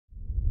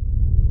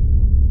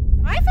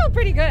feel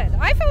pretty good.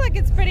 I feel like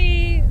it's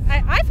pretty.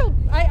 I feel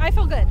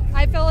good.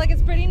 I feel like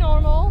it's pretty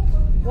normal.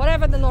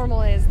 Whatever the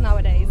normal is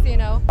nowadays, you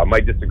know. My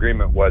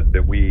disagreement was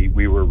that we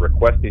were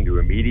requesting to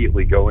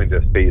immediately go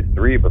into phase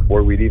 3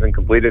 before we'd even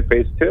completed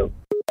phase 2.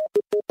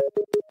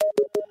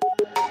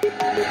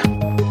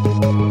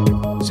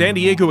 San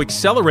Diego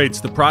accelerates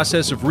the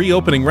process of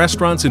reopening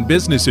restaurants and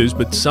businesses,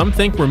 but some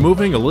think we're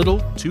moving a little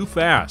too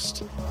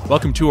fast.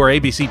 Welcome to our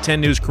ABC 10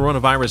 News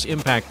Coronavirus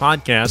Impact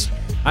Podcast.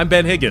 I'm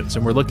Ben Higgins,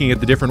 and we're looking at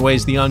the different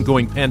ways the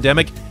ongoing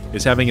pandemic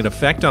is having an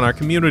effect on our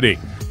community.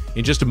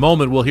 In just a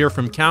moment, we'll hear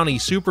from County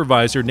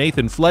Supervisor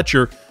Nathan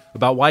Fletcher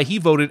about why he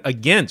voted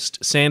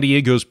against San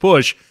Diego's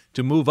push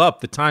to move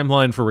up the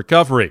timeline for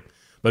recovery.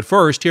 But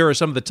first, here are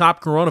some of the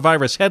top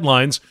coronavirus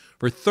headlines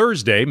for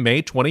Thursday,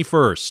 May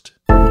 21st.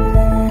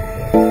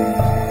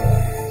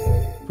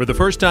 For the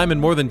first time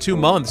in more than 2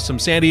 months, some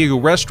San Diego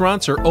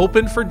restaurants are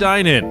open for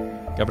dine-in.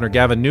 Governor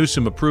Gavin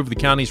Newsom approved the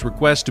county's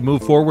request to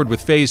move forward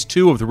with Phase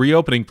 2 of the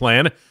reopening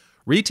plan.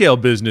 Retail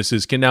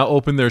businesses can now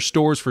open their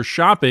stores for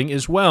shopping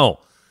as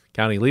well.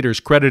 County leaders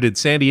credited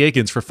San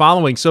Diegans for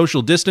following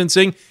social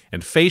distancing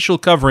and facial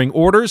covering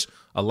orders,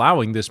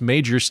 allowing this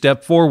major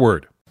step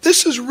forward.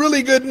 This is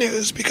really good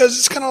news because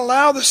it's going to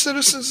allow the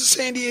citizens of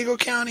San Diego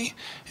County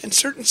and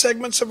certain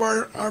segments of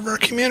our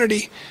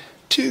community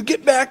to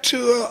get back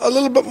to a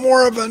little bit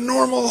more of a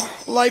normal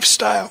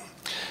lifestyle.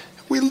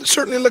 We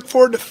certainly look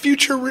forward to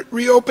future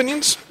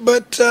reopenings,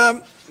 but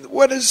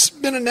what has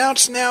been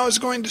announced now is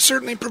going to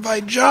certainly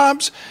provide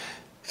jobs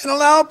and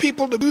allow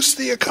people to boost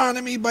the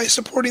economy by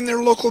supporting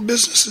their local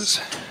businesses.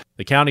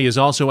 The county has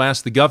also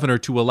asked the governor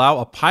to allow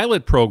a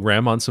pilot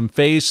program on some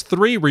Phase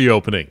 3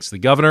 reopenings. The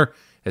governor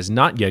has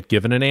not yet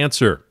given an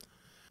answer.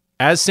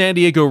 As San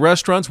Diego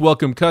restaurants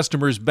welcome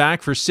customers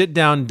back for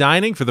sit-down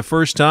dining for the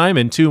first time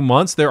in 2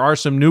 months, there are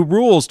some new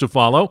rules to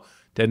follow.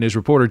 10 News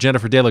reporter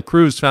Jennifer De La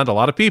Cruz found a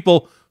lot of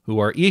people who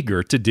are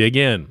eager to dig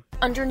in.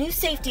 Under new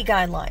safety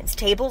guidelines,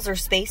 tables are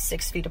spaced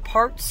 6 feet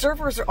apart,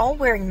 servers are all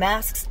wearing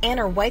masks and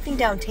are wiping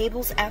down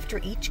tables after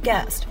each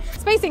guest.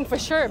 Spacing for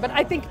sure, but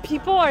I think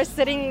people are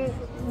sitting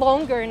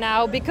longer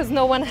now because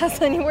no one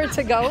has anywhere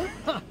to go.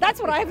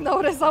 That's what I've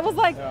noticed. I was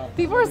like,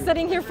 people are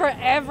sitting here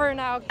forever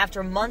now.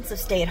 After months of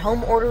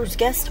stay-at-home orders,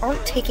 guests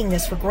aren't taking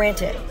this for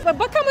granted.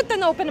 But come with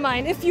an open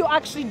mind. If you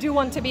actually do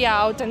want to be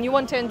out and you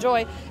want to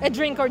enjoy a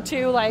drink or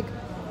two, like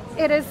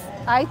it is,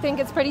 I think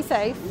it's pretty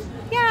safe.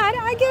 Yeah,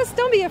 I guess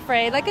don't be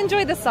afraid. Like,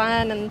 enjoy the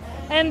sun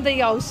and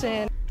the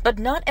ocean. But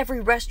not every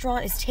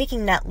restaurant is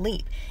taking that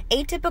leap.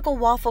 Atypical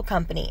Waffle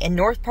Company in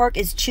North Park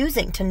is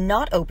choosing to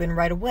not open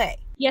right away.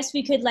 Yes,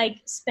 we could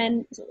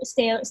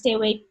stay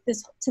awake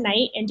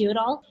tonight and do it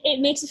all. It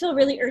makes it feel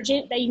really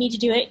urgent that you need to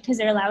do it because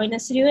they're allowing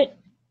us to do it.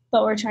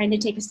 But we're trying to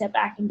take a step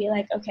back and be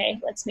like, okay,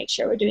 let's make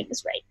sure we're doing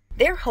this right.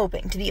 They're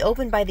hoping to be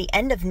open by the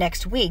end of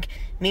next week.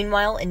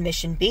 Meanwhile, in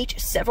Mission Beach,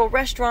 several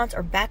restaurants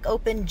are back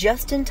open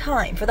just in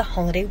time for the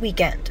holiday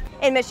weekend.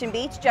 In Mission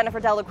Beach, Jennifer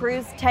De La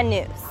Cruz, 10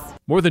 News.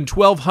 More than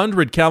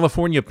 1,200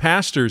 California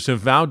pastors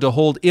have vowed to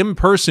hold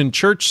in-person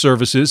church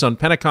services on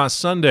Pentecost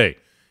Sunday.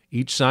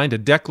 Each signed a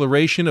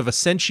declaration of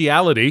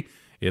essentiality.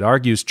 It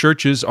argues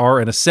churches are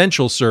an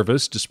essential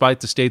service despite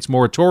the state's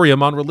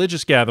moratorium on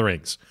religious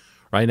gatherings.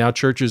 Right now,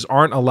 churches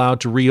aren't allowed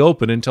to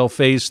reopen until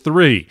Phase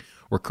 3.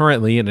 We're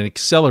currently in an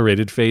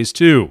accelerated Phase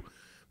 2.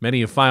 Many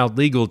have filed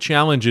legal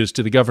challenges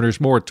to the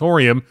governor's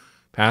moratorium.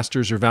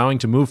 Pastors are vowing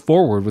to move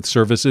forward with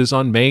services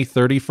on May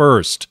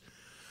 31st.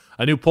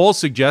 A new poll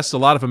suggests a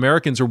lot of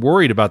Americans are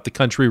worried about the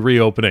country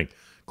reopening.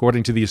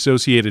 According to the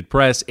Associated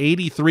Press,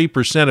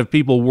 83% of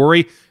people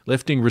worry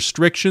lifting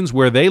restrictions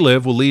where they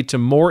live will lead to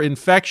more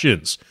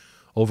infections.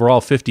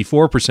 Overall,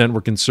 54%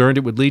 were concerned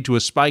it would lead to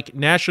a spike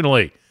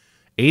nationally.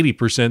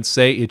 80%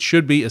 say it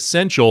should be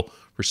essential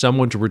for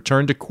someone to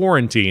return to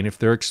quarantine if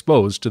they're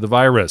exposed to the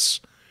virus.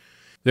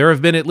 There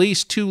have been at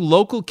least 2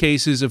 local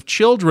cases of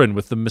children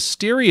with the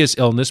mysterious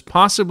illness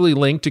possibly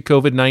linked to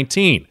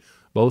COVID-19.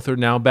 Both are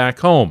now back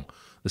home.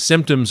 The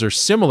symptoms are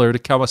similar to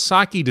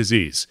Kawasaki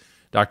disease.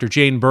 Dr.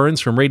 Jane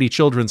Burns from Rady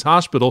Children's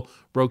Hospital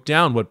broke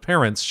down what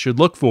parents should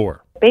look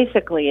for.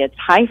 Basically, it's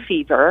high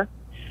fever,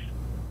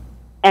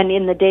 and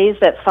in the days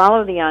that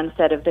follow the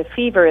onset of the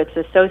fever, it's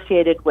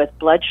associated with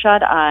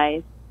bloodshot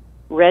eyes,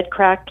 red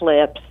cracked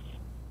lips,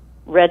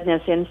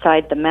 redness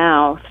inside the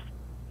mouth,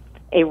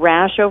 a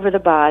rash over the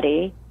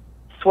body,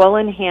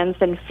 swollen hands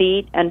and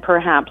feet, and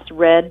perhaps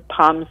red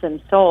palms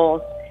and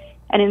soles,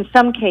 and in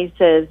some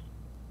cases,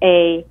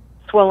 a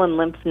swollen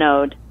lymph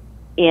node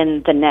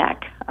in the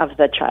neck of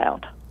the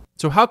child.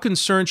 So how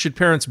concerned should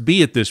parents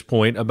be at this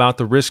point about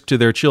the risk to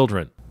their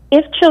children?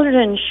 If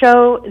children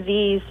show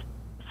these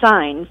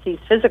signs, these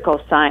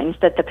physical signs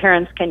that the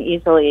parents can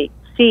easily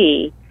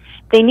see,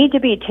 they need to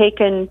be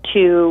taken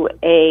to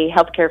a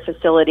healthcare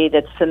facility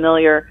that's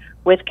familiar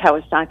with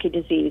Kawasaki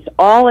disease.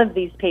 All of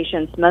these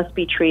patients must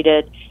be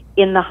treated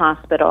in the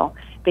hospital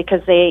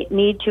because they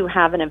need to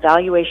have an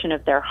evaluation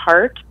of their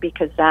heart,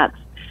 because that's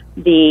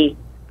the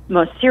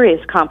most serious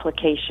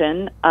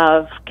complication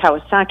of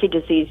Kawasaki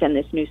disease and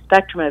this new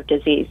spectrum of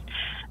disease.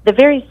 The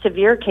very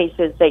severe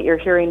cases that you're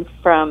hearing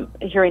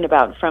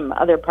about from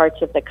other parts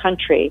of the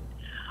country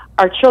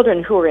are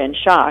children who are in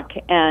shock,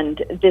 and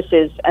this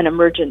is an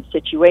emergent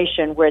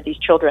situation where these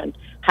children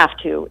have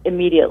to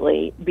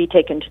immediately be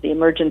taken to the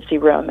emergency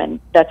room, and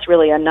that's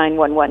really a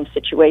 911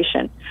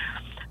 situation.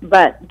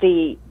 But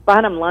the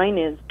bottom line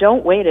is,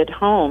 don't wait at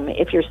home.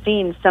 If you're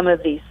seeing some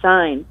of these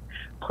signs,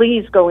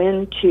 please go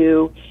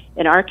into,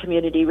 in our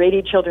community,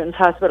 Rady Children's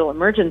Hospital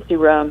emergency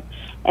room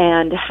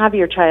and have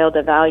your child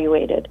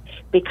evaluated,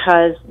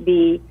 because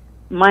the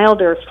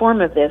milder form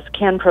of this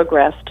can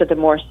progress to the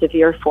more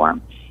severe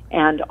form.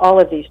 And all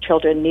of these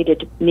children need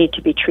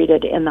to be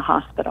treated in the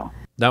hospital.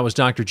 That was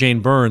Dr. Jane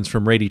Burns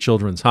from Rady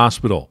Children's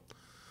Hospital.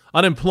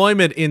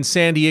 Unemployment in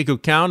San Diego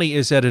County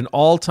is at an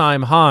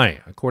all-time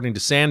high. According to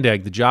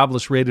Sandag, the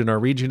jobless rate in our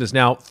region is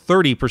now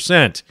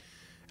 30%.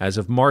 As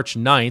of March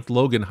 9th,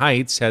 Logan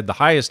Heights had the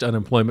highest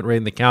unemployment rate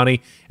in the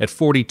county at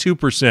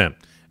 42%. It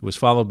was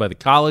followed by the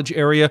College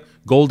area,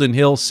 Golden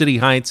Hill, City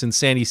Heights, and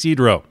San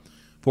Ysidro.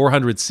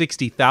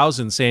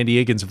 460,000 San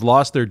Diegans have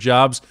lost their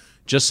jobs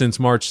just since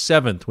March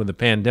 7th, when the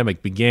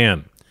pandemic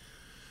began.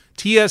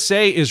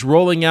 TSA is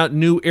rolling out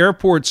new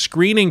airport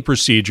screening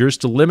procedures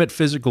to limit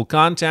physical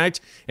contact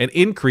and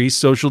increase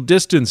social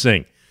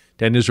distancing.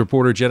 10 News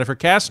reporter Jennifer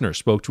Kastner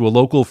spoke to a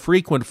local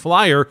frequent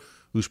flyer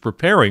who's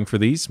preparing for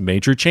these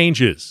major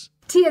changes.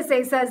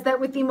 TSA says that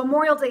with the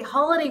Memorial Day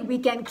holiday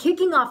weekend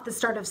kicking off the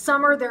start of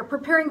summer, they're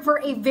preparing for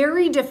a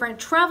very different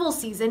travel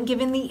season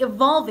given the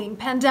evolving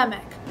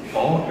pandemic.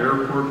 All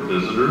airport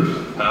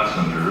visitors,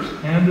 passengers,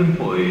 and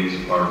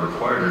employees are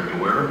required to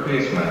wear a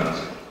face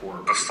mask.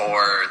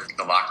 Before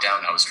the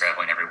lockdown, I was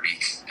traveling every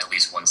week, at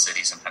least one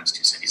city, sometimes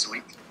 2 cities a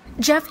week.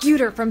 Jeff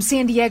Guter from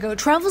San Diego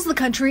travels the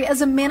country as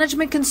a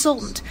management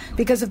consultant.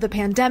 Because of the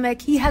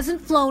pandemic, he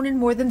hasn't flown in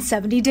more than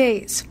 70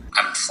 days.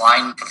 I'm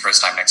flying for the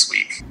first time next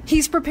week.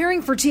 He's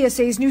preparing for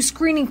TSA's new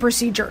screening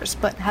procedures,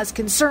 but has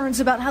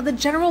concerns about how the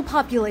general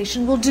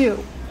population will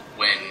do.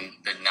 When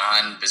the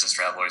non-business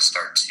travelers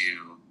start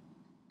to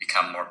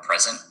become more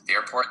present at the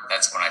airport,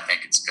 that's when I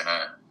think it's going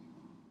to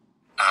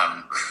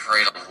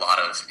create a lot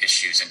of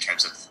issues in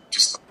terms of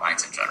just the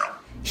lines in general.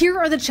 Here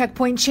are the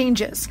checkpoint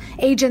changes.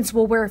 Agents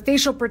will wear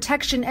facial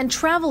protection and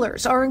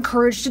travelers are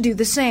encouraged to do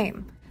the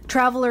same.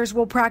 Travelers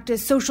will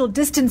practice social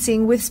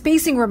distancing with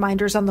spacing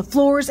reminders on the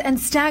floors and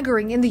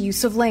staggering in the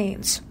use of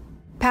lanes.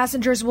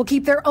 Passengers will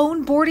keep their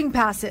own boarding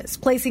passes,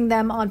 placing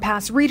them on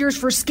pass readers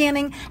for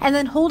scanning and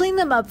then holding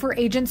them up for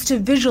agents to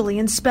visually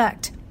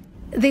inspect.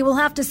 They will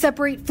have to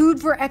separate food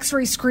for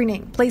X-ray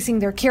screening, placing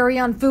their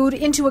carry-on food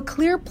into a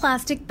clear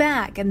plastic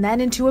bag and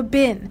then into a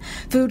bin.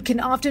 Food can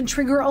often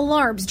trigger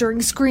alarms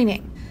during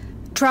screening.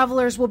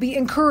 Travelers will be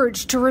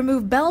encouraged to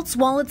remove belts,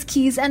 wallets,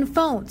 keys, and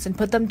phones and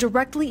put them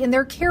directly in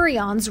their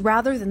carry-ons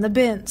rather than the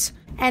bins.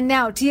 And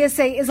now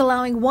TSA is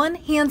allowing one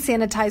hand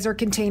sanitizer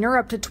container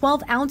up to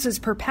 12 ounces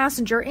per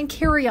passenger in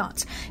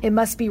carry-ons. It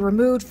must be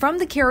removed from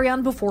the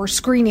carry-on before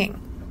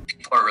screening.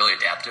 People are really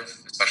adaptive,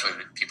 especially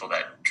the people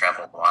that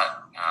travel a lot.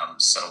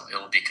 So it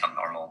will become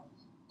normal,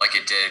 like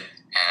it did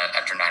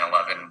after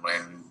 9/11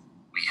 when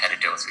we had to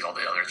deal with all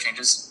the other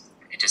changes.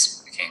 It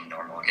just became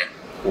normal again.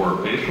 For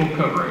facial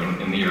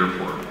covering in the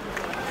airport.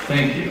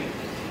 Thank you.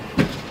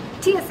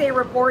 TSA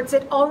reports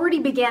it already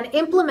began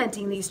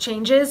implementing these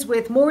changes,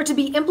 with more to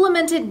be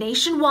implemented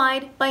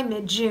nationwide by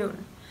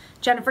mid-June.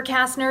 Jennifer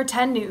Kastner,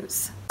 10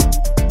 News.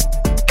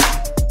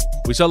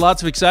 We saw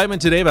lots of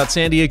excitement today about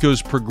San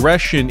Diego's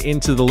progression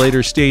into the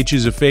later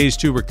stages of Phase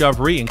 2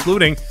 recovery,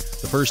 including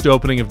the first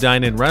opening of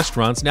dine-in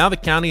restaurants. Now the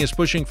county is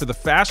pushing for the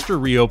faster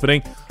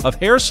reopening of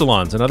hair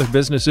salons and other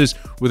businesses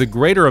with a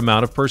greater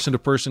amount of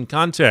person-to-person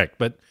contact.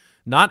 But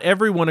not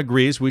everyone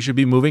agrees we should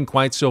be moving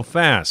quite so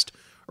fast.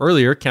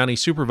 Earlier, County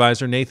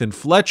Supervisor Nathan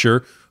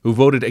Fletcher, who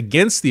voted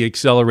against the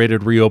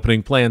accelerated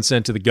reopening plan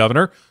sent to the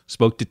governor,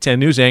 spoke to 10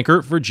 News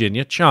anchor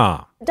Virginia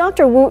Cha.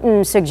 Dr.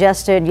 Wooten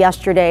suggested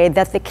yesterday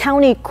that the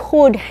county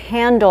could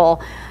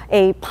handle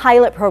a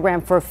pilot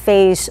program for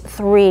Phase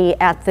 3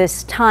 at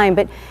this time.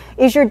 But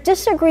is your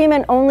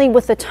disagreement only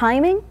with the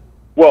timing?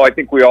 Well, I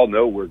think we all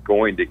know we're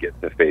going to get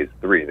to Phase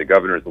 3. The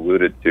governor's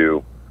alluded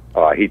to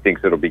he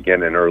thinks it'll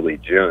begin in early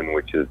June,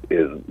 which is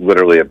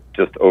literally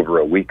just over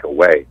a week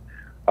away.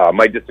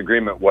 My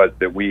disagreement was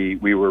that we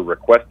were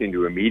requesting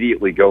to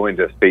immediately go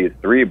into Phase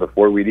 3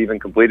 before we'd even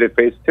completed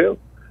Phase 2.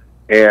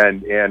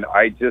 And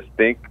I just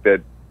think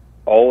that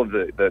all of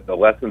the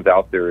lessons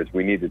out there is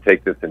we need to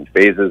take this in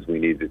phases, we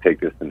need to take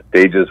this in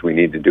stages, we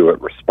need to do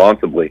it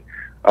responsibly.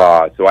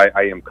 So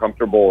I am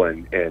comfortable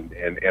in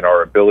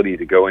our ability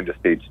to go into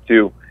Stage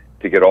 2,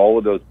 to get all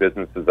of those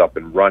businesses up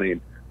and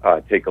running,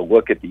 take a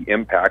look at the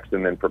impacts,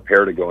 and then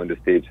prepare to go into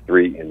Stage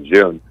 3 in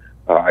June.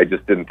 I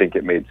just didn't think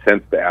it made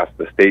sense to ask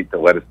the state to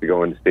let us to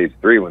go into Stage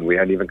 3 when we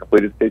hadn't even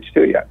completed Stage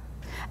 2 yet.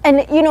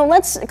 And,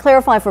 let's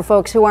clarify for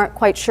folks who aren't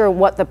quite sure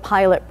what the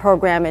pilot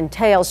program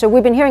entails. So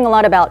we've been hearing a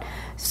lot about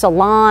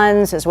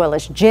salons as well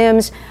as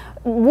gyms.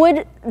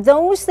 Would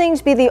those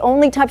things be the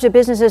only types of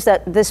businesses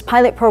that this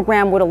pilot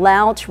program would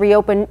allow to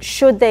reopen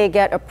should they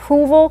get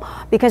approval?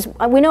 Because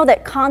we know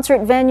that concert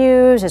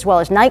venues as well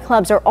as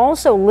nightclubs are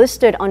also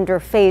listed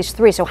under phase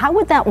 3. So how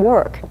would that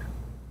work?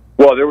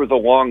 Well, there was a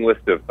long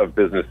list of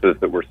businesses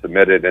that were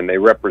submitted, and they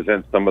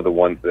represent some of the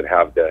ones that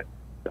have the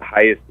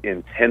highest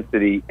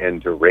intensity and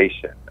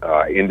duration.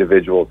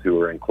 Individuals who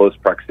are in close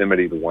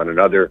proximity to one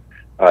another,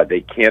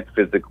 they can't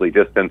physically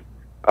distance,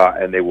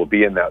 and they will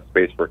be in that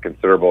space for a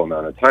considerable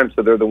amount of time.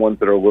 So they're the ones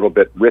that are a little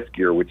bit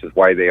riskier, which is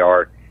why they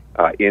are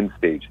in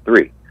stage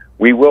 3.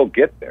 We will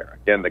get there.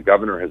 Again, the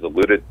governor has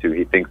alluded to,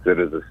 he thinks that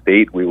as a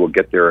state, we will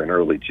get there in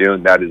early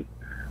June. That is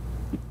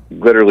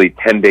literally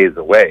 10 days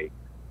away.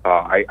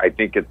 I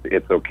think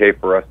it's okay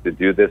for us to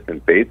do this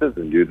in phases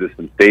and do this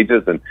in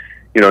stages, and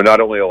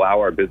not only allow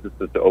our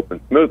businesses to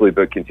open smoothly,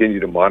 but continue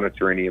to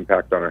monitor any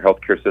impact on our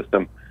healthcare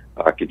system,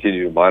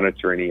 continue to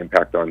monitor any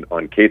impact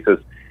on cases.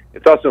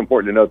 It's also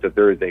important to note that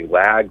there is a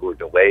lag or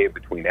delay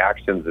between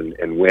actions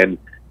and when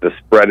the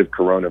spread of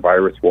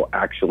coronavirus will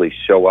actually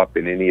show up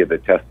in any of the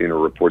testing or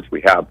reports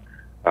we have.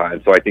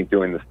 And so I think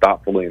doing this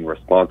thoughtfully and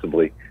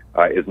responsibly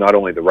is not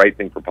only the right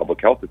thing for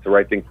public health, it's the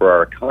right thing for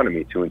our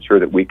economy to ensure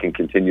that we can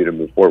continue to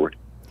move forward.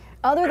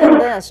 Other than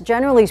this,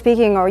 generally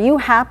speaking, are you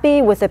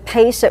happy with the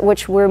pace at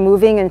which we're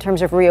moving in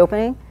terms of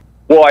reopening?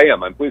 Well, I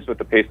am. I'm pleased with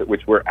the pace at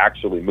which we're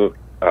actually moving,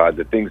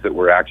 the things that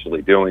we're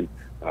actually doing.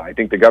 I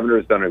think the governor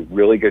has done a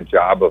really good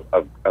job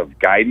of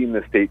guiding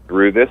the state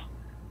through this,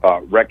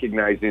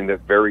 recognizing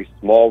that very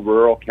small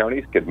rural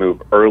counties could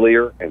move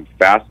earlier and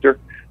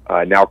faster,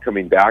 now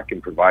coming back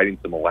and providing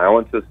some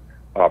allowances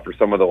for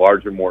some of the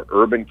larger, more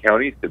urban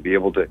counties to be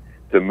able to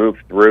move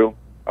through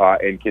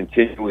and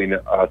continuing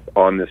us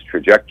on this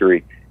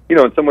trajectory. In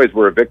some ways,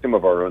 we're a victim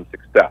of our own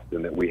success,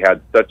 in that we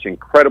had such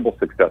incredible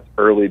success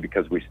early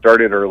because we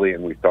started early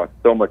and we saw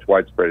so much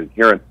widespread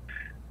adherence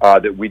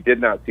that we did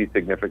not see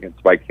significant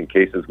spikes in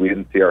cases. We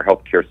didn't see our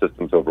healthcare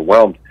systems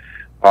overwhelmed.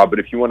 But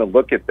if you want to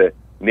look at the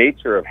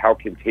nature of how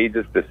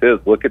contagious this is,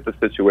 look at the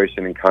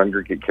situation in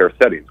congregate care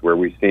settings where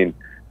we've seen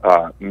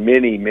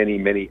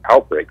many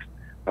outbreaks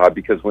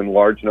because when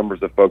large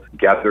numbers of folks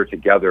gather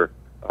together,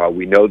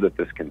 we know that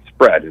this can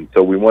spread. And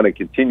so we want to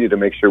continue to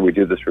make sure we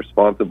do this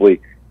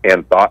responsibly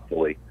and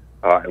thoughtfully,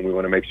 and we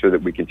want to make sure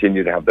that we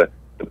continue to have the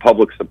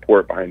public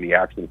support behind the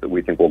actions that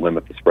we think will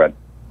limit the spread.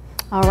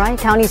 All right,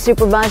 County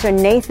Supervisor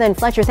Nathan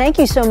Fletcher, thank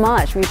you so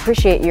much. We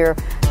appreciate your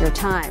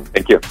time.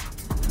 Thank you.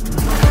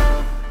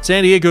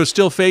 San Diego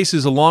still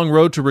faces a long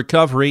road to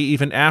recovery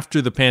even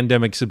after the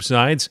pandemic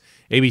subsides.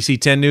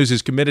 ABC 10 News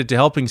is committed to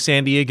helping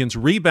San Diegans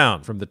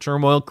rebound from the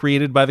turmoil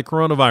created by the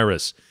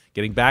coronavirus,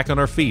 getting back on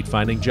our feet,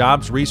 finding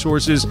jobs,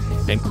 resources,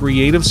 and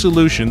creative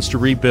solutions to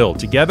rebuild.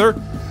 Together,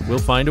 we'll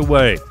find a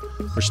way.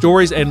 For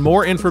stories and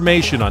more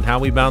information on how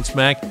we bounce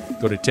back,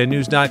 go to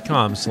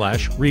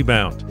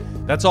 10news.com/rebound.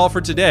 That's all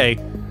for today.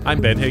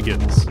 I'm Ben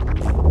Higgins.